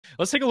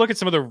let's take a look at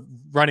some of the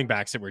running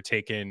backs that were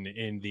taken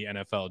in the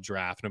NFL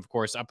draft. And of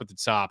course, up at the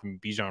top,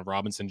 Bijan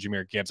Robinson,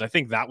 Jahmyr Gibbs. I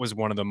think that was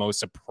one of the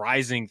most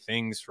surprising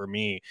things for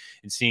me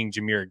in seeing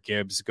Jahmyr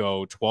Gibbs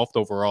go 12th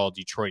overall,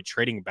 Detroit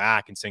trading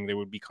back and saying they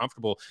would be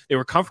comfortable. They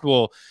were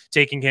comfortable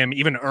taking him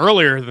even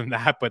earlier than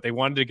that, but they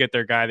wanted to get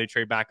their guy. They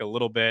trade back a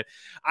little bit.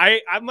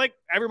 I'm like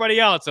everybody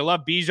else. I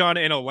love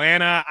Bijan in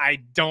Atlanta.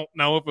 I don't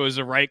know if it was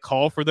the right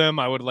call for them.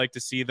 I would like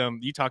to see them.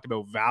 You talked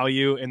about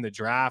value in the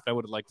draft. I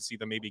would like to see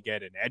them maybe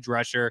get an edge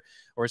rusher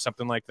or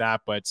something like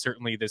that, but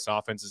certainly this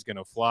offense is going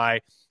to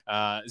fly.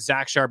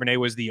 Zach Charbonnet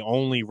was the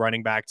only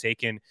running back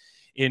taken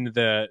in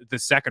the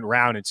second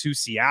round into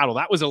Seattle.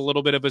 That was a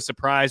little bit of a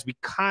surprise. We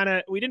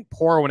didn't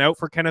pour one out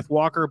for Kenneth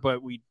Walker,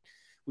 but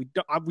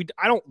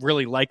I don't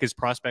really like his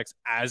prospects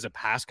as a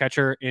pass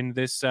catcher in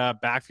this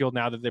backfield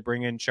now that they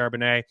bring in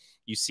Charbonnet.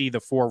 You see the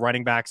 4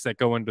 running backs that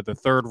go into the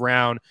third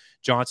round.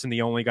 Johnson,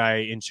 the only guy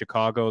in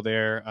Chicago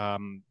there,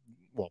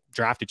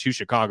 drafted to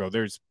Chicago.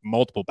 There's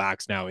multiple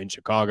backs now in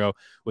Chicago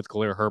with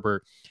Khalil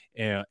Herbert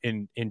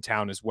in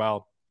town as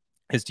well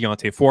as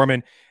Deontay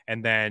Foreman,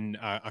 and then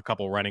a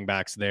couple running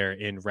backs there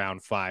in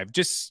round 5.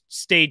 Just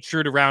stayed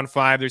true to round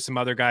 5. There's some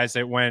other guys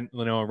that went,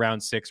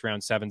 round 6,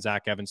 round 7,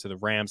 Zach Evans to the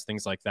Rams,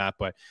 things like that.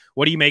 But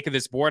what do you make of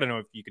this board? I don't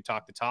know if you could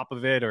talk the top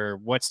of it, or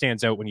what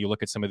stands out when you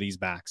look at some of these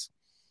backs.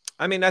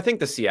 I mean, I think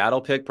the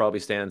Seattle pick probably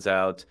stands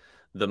out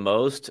the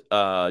most,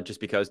 just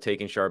because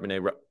taking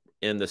Charbonnet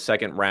in the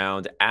second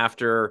round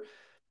after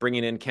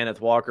bringing in Kenneth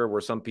Walker,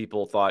 where some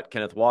people thought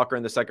Kenneth Walker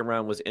in the second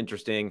round was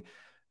interesting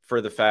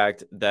for the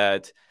fact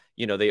that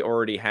they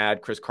already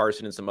had Chris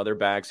Carson and some other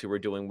backs who were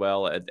doing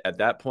well at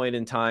that point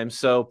in time.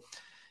 So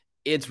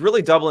it's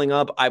really doubling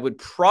up. I would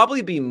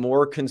probably be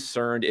more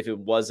concerned if it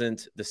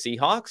wasn't the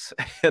Seahawks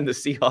and the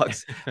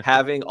Seahawks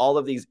having all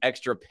of these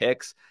extra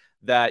picks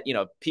that,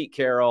 Pete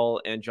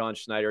Carroll and John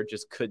Schneider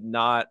just could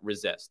not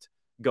resist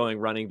going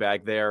running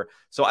back there.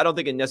 So I don't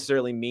think it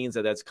necessarily means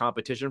that that's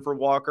competition for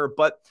Walker,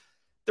 but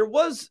there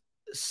was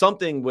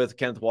something with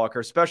Kenneth Walker,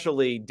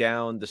 especially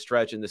down the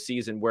stretch in the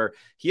season, where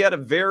he had a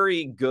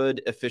very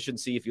good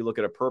efficiency if you look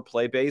at a per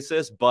play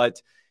basis, but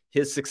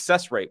his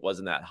success rate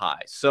wasn't that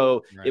high.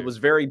 So It was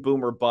very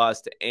boom or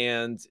bust.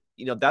 And,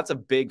 that's a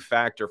big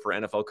factor for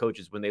NFL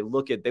coaches when they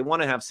they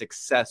want to have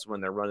success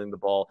when they're running the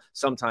ball,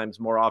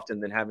 sometimes more often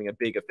than having a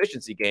big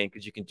efficiency gain,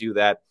 because you can do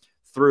that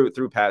through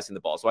passing the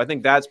ball. So I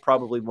think that's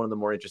probably one of the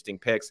more interesting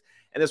picks.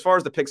 And as far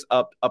as the picks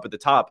up at the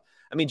top,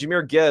 I mean,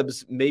 Jahmyr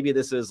Gibbs, maybe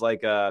this is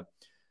like a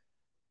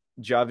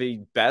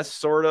Javi Best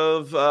sort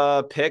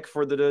of pick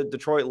for the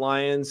Detroit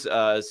Lions.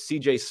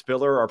 CJ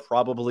Spiller are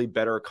probably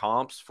better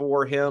comps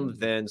for him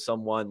than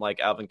someone like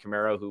Alvin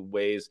Kamara, who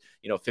weighs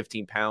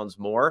 15 pounds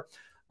more.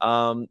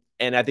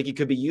 And I think he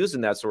could be used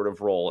in that sort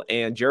of role.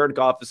 And Jared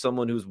Goff is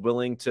someone who's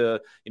willing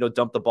to,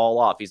 dump the ball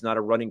off. He's not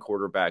a running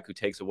quarterback who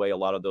takes away a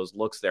lot of those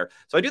looks there.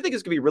 So I do think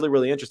it's going to be really,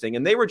 really interesting.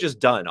 And they were just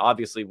done,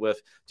 obviously, with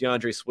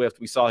DeAndre Swift.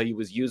 We saw he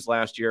was used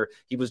last year.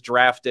 He was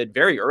drafted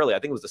very early. I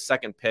think it was the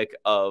second pick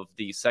of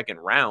the second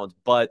round,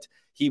 but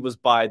he was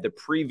by the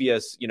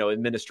previous,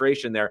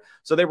 administration there.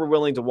 So they were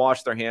willing to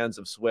wash their hands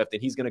of Swift,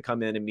 and he's going to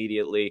come in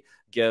immediately,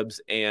 Gibbs,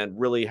 and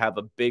really have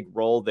a big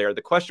role there.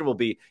 The question will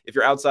be, if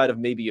you're outside of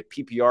maybe a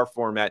PPR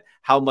format,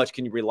 how much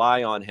can you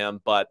rely on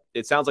him? But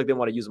it sounds like they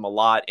want to use him a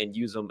lot and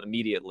use him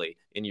immediately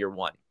in year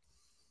 1.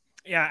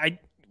 Yeah,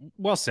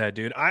 well said,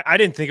 dude. I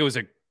didn't think it was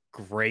a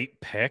great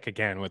pick,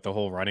 again, with the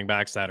whole running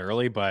backs that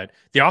early, but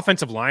the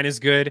offensive line is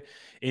good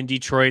in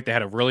Detroit. They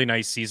had a really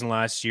nice season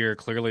last year.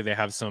 Clearly they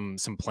have some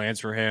plans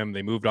for him.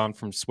 They moved on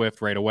from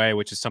Swift right away,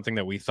 which is something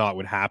that we thought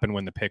would happen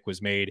when the pick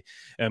was made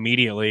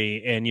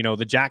immediately. And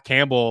the Jack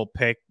Campbell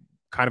pick,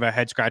 kind of a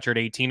head scratcher at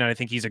 18, and I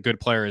think he's a good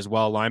player as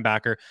well,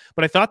 linebacker.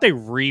 But I thought they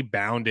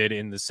rebounded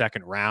in the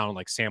second round.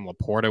 Like Sam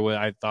Laporta,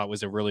 I thought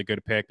was a really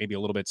good pick, maybe a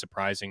little bit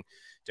surprising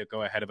to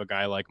go ahead of a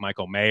guy like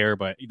Michael Mayer,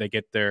 but they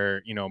get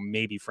their,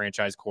 maybe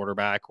franchise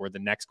quarterback or the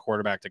next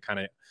quarterback to kind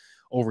of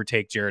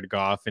overtake Jared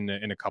Goff in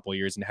a couple of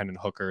years, and Hendon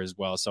Hooker as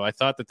well. So I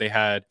thought that they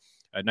had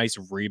a nice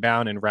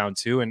rebound in round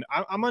 2, and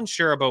I'm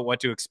unsure about what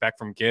to expect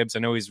from Gibbs. I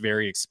know he's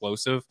very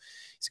explosive.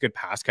 He's a good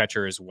pass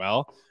catcher as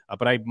well.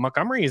 But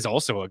Montgomery is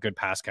also a good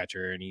pass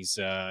catcher, and he's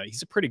a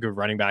pretty good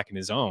running back in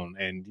his own.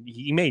 And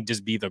he may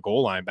just be the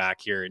goal line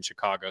back here in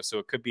Chicago. So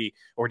it could be,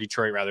 or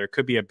Detroit rather, it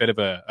could be a bit of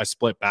a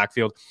split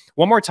backfield.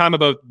 One more time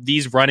about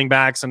these running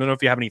backs. I don't know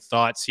if you have any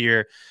thoughts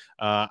here.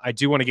 I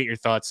do want to get your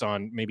thoughts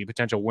on maybe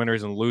potential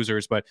winners and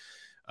losers, but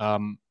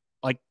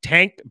like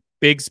Tank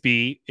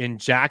Bigsby in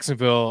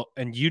Jacksonville,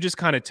 and you just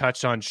kind of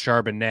touched on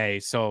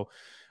Charbonnet. So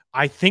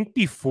I think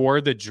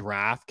before the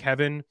draft,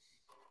 Kevin,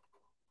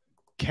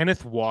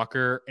 Kenneth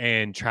Walker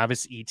and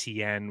Travis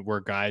Etienne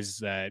were guys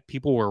that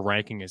people were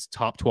ranking as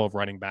top 12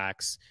 running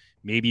backs.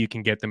 Maybe you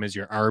can get them as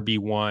your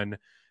RB1.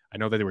 I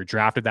know that they were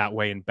drafted that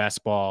way in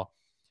best ball.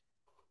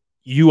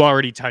 You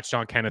already touched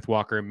on Kenneth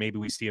Walker, and maybe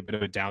we see a bit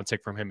of a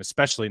downtick from him,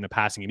 especially in the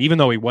passing game, even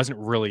though he wasn't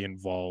really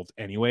involved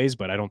anyways,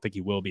 but I don't think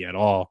he will be at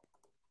all.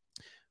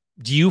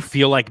 Do you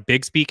feel like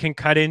Bigsby can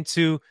cut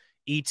into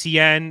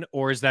Etienne,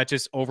 or is that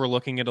just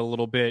overlooking it a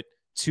little bit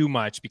too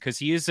much? Because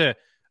he is a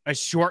a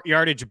short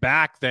yardage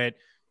back that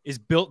is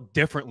built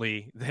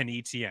differently than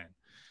ETN.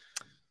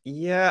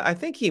 Yeah, I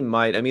think he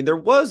might. I mean, there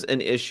was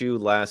an issue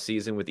last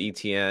season with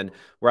ETN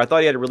where I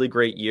thought he had a really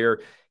great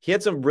year. He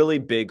had some really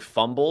big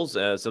fumbles,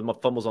 some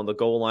fumbles on the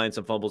goal line,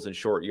 some fumbles in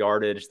short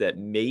yardage that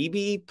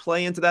maybe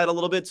play into that a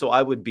little bit. So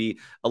I would be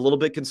a little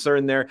bit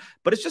concerned there.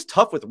 But it's just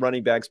tough with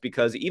running backs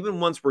because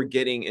even once we're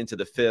getting into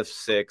the fifth,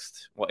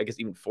 sixth, well, I guess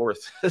even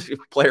fourth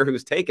player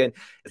who's taken,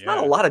 it's not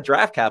a lot of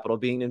draft capital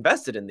being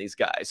invested in these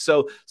guys.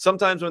 So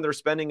sometimes when they're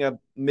spending a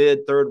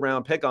mid third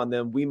round pick on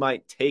them, we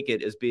might take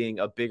it as being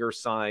a bigger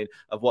sign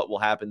of what will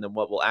happen than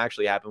what will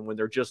actually happen when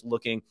they're just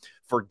looking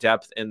for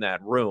depth in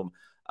that room.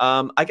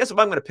 I guess if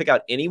I'm going to pick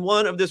out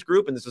anyone of this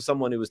group, and this is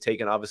someone who was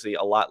taken obviously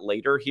a lot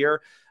later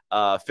here,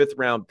 fifth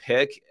round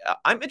pick,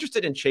 I'm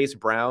interested in Chase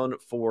Brown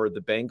for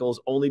the Bengals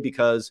only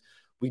because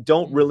we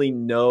don't really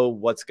know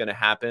what's going to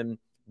happen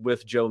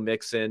with Joe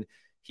Mixon.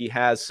 He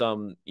has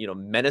some,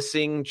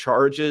 menacing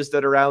charges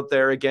that are out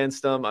there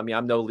against him. I mean,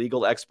 I'm no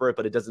legal expert,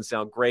 but it doesn't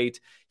sound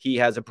great. He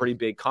has a pretty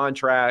big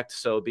contract,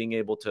 so being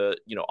able to,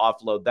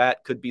 offload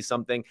that could be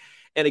something.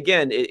 And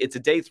again, it's a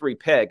day 3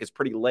 pick. It's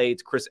pretty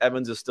late. Chris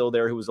Evans is still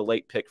there, who was a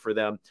late pick for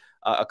them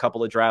a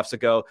couple of drafts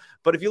ago.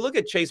 But if you look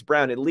at Chase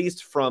Brown, at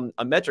least from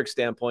a metric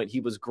standpoint,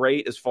 he was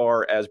great as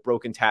far as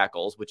broken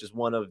tackles, which is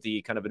one of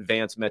the kind of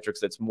advanced metrics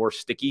that's more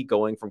sticky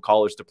going from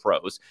college to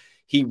pros.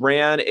 He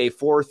ran a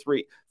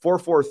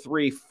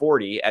 4.43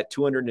 40 at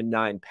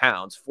 209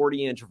 pounds,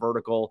 40-inch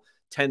vertical,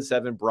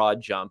 10.7 broad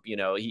jump.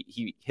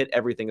 He hit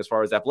everything as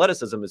far as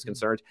athleticism is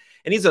concerned.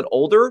 And he's an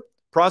older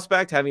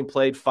prospect, having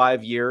played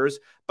 5 years,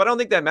 but I don't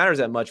think that matters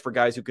that much for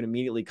guys who can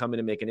immediately come in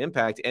and make an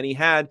impact. And he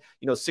had,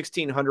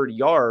 1,600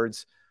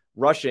 yards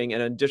rushing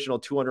and an additional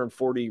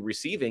 240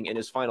 receiving in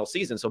his final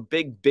season. So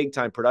big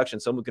time production,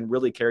 someone who can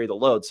really carry the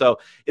load. So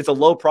it's a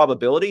low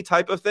probability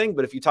type of thing.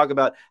 But if you talk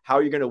about how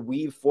you're going to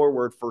weave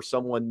forward for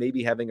someone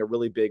maybe having a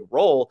really big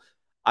role,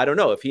 I don't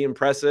know if he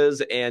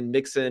impresses and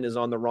Mixon is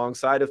on the wrong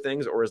side of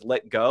things or is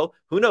let go.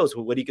 Who knows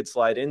what he could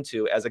slide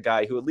into as a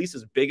guy who at least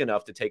is big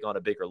enough to take on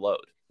a bigger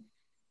load.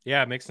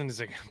 Yeah, Mixon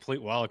is a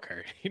complete wild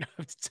card.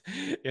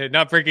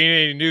 Not breaking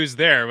any news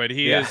there, but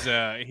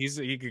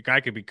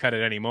guy could be cut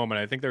at any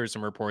moment. I think there were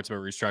some reports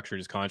about restructuring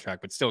his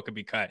contract, but still could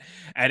be cut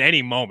at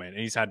any moment. And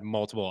he's had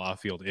multiple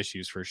off-field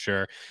issues for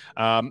sure.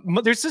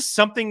 There's just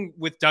something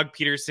with Doug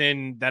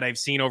Peterson that I've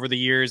seen over the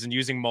years and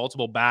using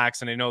multiple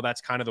backs. And I know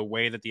that's kind of the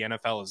way that the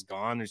NFL has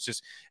gone.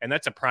 And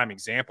that's a prime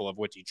example of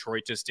what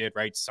Detroit just did,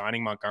 right?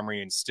 Signing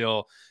Montgomery and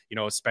still,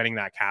 spending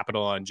that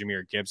capital on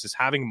Jahmyr Gibbs, is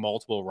having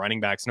multiple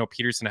running backs. No,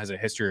 Peterson has a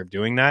history of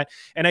doing that.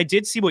 And I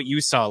did see what you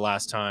saw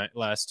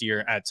last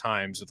year at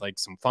times with like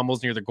some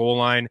fumbles near the goal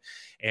line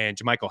and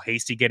Jermichael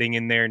Hasty getting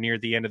in there near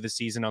the end of the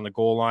season on the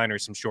goal line or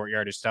some short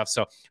yardage stuff.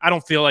 So I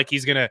don't feel like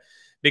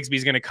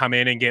Bigsby's going to come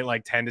in and get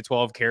like 10 to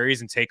 12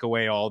 carries and take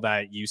away all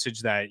that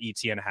usage that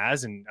ETN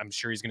has. And I'm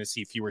sure he's going to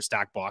see fewer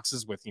stacked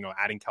boxes with,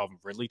 adding Calvin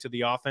Ridley to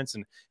the offense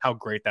and how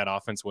great that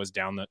offense was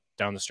down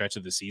the stretch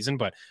of the season.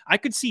 But I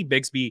could see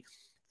Bigsby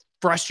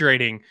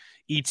frustrating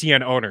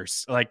ETN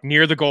owners like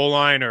near the goal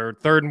line or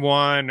 3rd and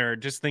 1 or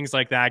just things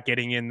like that,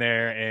 getting in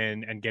there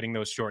and getting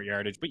those short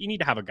yardage. But you need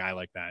to have a guy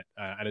like that.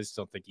 I just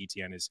don't think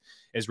ETN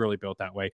is really built that way.